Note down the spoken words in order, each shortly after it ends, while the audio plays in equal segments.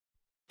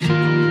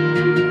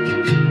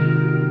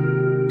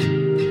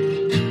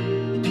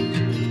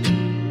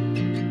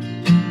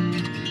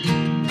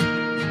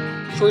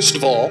First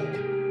of all,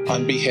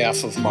 on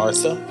behalf of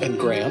Martha and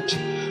Grant,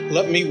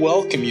 let me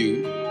welcome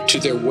you to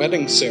their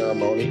wedding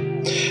ceremony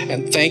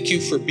and thank you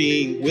for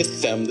being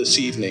with them this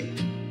evening.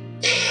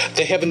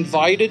 They have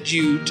invited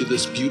you to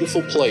this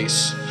beautiful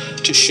place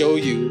to show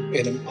you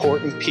an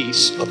important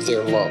piece of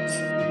their love.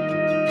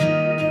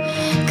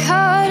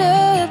 Caught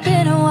up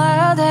in a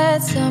wild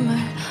that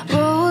summer,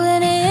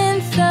 rolling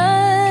in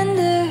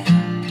thunder.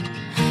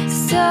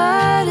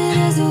 Started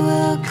as a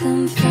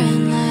welcome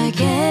friend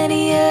like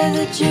any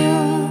other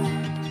June.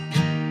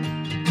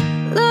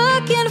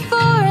 Looking for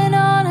an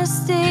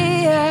honesty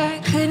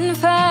I couldn't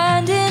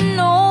find in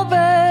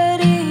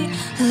nobody.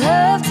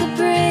 Love to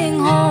bring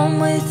home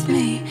with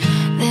me,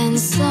 then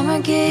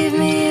summer gave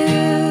me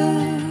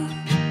you.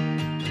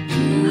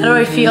 How do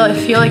I feel? I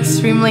feel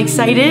extremely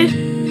excited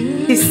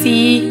to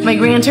see my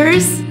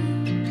granters.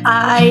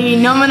 I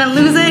know I'm gonna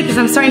lose it because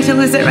I'm starting to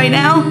lose it right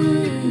now,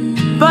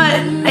 but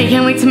I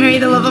can't wait to marry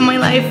the love of my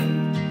life.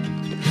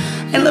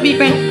 I love you,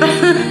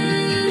 Grant.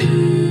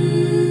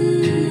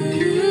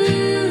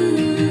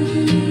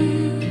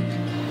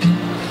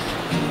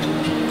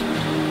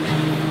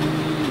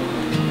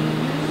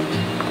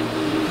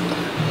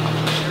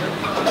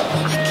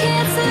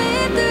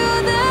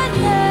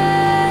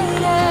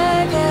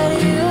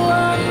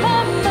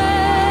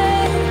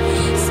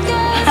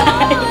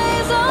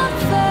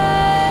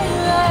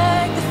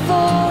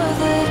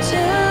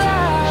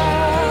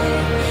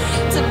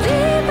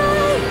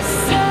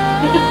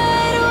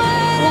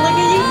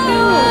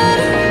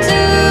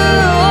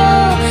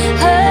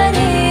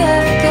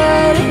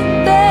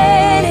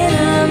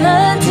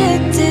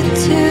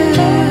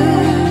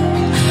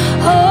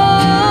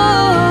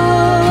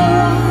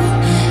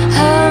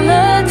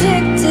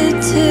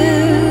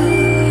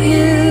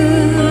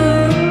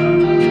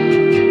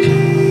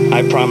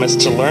 I promise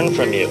to learn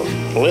from you,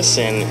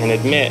 listen, and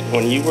admit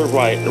when you were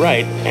right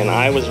and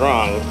I was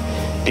wrong,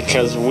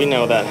 because we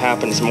know that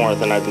happens more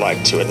than I'd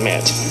like to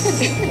admit.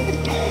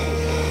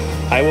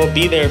 I will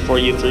be there for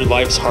you through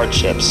life's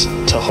hardships,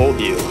 to hold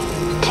you,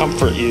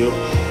 comfort you,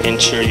 and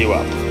cheer you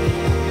up.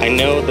 I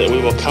know that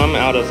we will come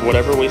out of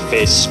whatever we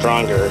face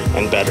stronger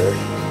and better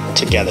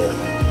together.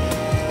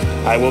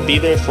 I will be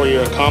there for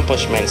your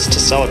accomplishments to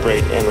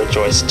celebrate and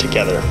rejoice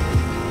together.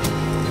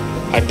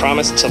 I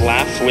promise to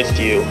laugh with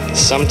you,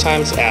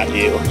 sometimes at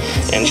you,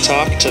 and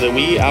talk to the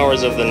wee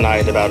hours of the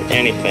night about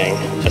anything,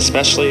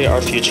 especially our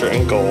future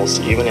and goals,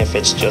 even if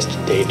it's just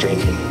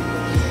daydreaming.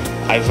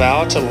 I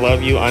vow to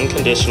love you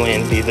unconditionally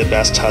and be the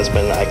best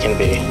husband I can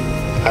be.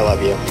 I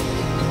love you.